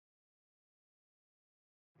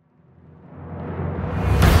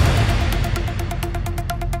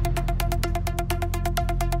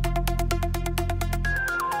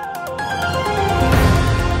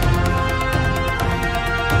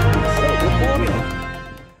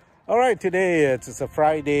right, today it's a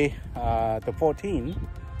Friday, the 14th,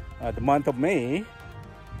 the month of May,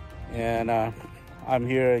 and I'm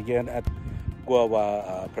here again at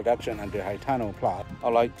Guava Production under Haitano plot.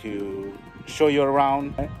 I'd like to show you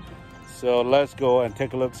around. So let's go and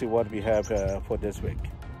take a look, see what we have for this week.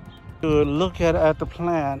 To look at the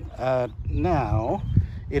plant now,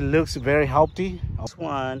 it looks very healthy. This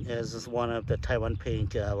one is one of the Taiwan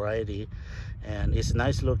pink variety, and it's a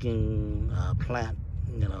nice looking plant,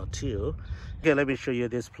 you know, too. Okay, let me show you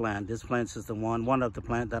this plant. This plant is the one of the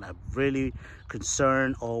plant that I'm really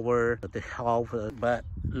concerned over the health. But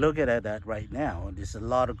look at that right now. There's a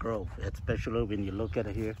lot of growth, especially when you look at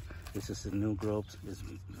it here. This is the new growth. It's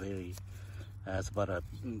very, it's about a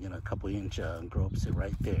couple inch growth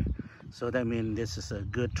right there. So that means this is a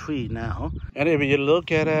good tree now. And if you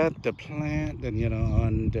look at it, the plant, and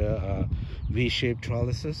on the V-shaped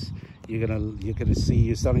trellises, you're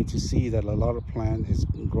starting to see that a lot of plant is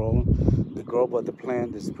grown. The growth of the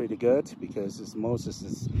plant is pretty good because most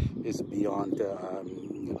is beyond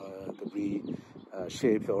the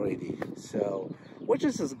V-shaped already. So, which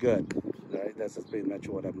is good, right? That's pretty much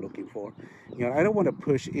what I'm looking for. I don't want to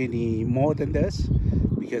push any more than this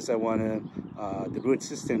because I want the root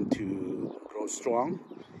system to grow strong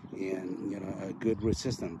and a good root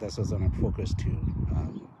system. That's what I'm focused to,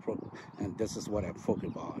 and this is what I'm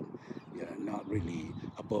focused on. Not really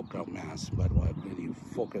above ground mass, but what I really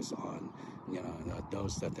focus on,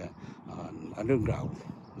 those that are underground,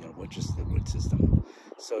 which is the root system.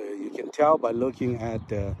 So you can tell by looking at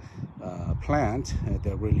the plant,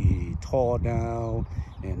 they're really tall now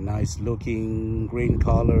and nice looking green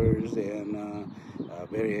colors and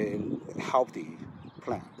very healthy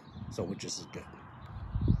plant. So which is good.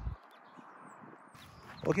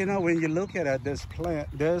 Okay, now when you look at this plant,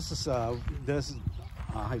 this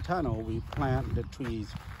Haitano, we plant the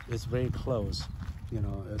trees is very close.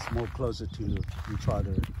 It's more closer to each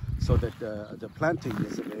other, so that the planting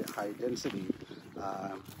is a very high density,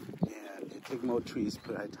 and it takes more trees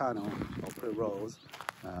per Haitano or per rows.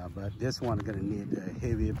 But this one going to need a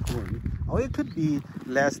heavier pruning, or it could be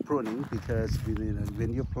less pruning because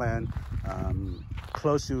when you plant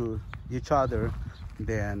close to each other,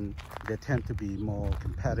 then they tend to be more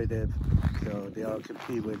competitive, so they all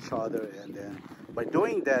compete with each other. And then by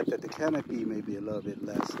doing that, the canopy may be a little bit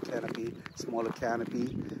less canopy, smaller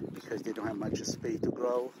canopy, because they don't have much space to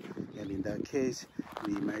grow. And in that case,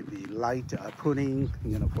 we might be light pruning,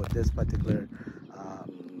 for this particular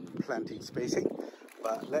planting spacing.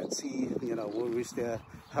 But let's see, we still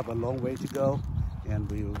have a long way to go, and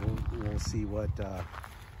we'll see what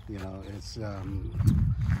it's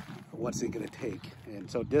what's it gonna take. And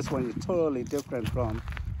so this one is totally different from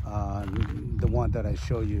the one that I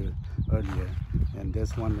showed you earlier. And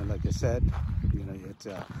this one, like I said, it's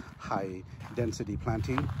a high density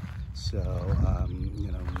planting. So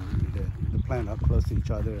the plant are close to each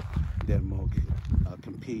other, they're more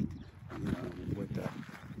compete with the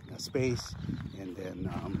space, and then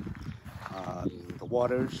the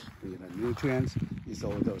waters, nutrients, is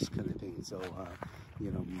all those kind of things. So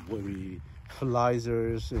where we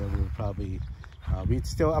fertilizers, we probably we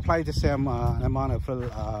still apply the same amount of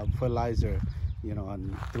fertilizer,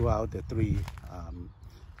 throughout the three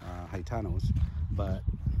Haitanos, but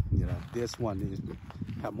this one is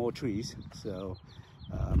have more trees, so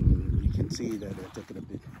you can see that they're going to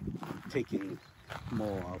be taking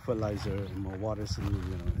more fertilizer and more water, so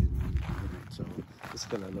it's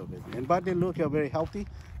got a little bit. But they look very healthy,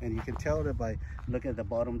 and you can tell that by looking at the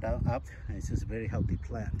bottom down up. It's just a very healthy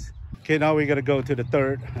plant. Okay, now we're gonna go to the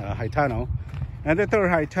third Haitano, and the third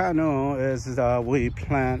Haitano is we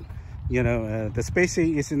plant. The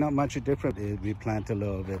spacing is not much different. We plant a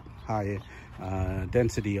little bit higher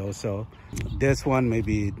density also. This one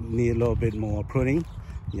maybe need a little bit more pruning,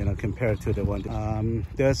 compared to the one.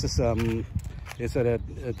 This is it's a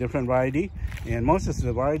different variety, and most of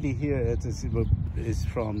the variety here is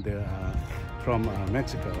from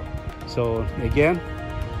Mexico. So again,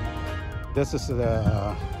 this is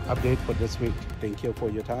the update for this week. Thank you for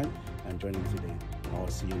your time and joining today. I'll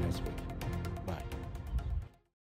see you next week.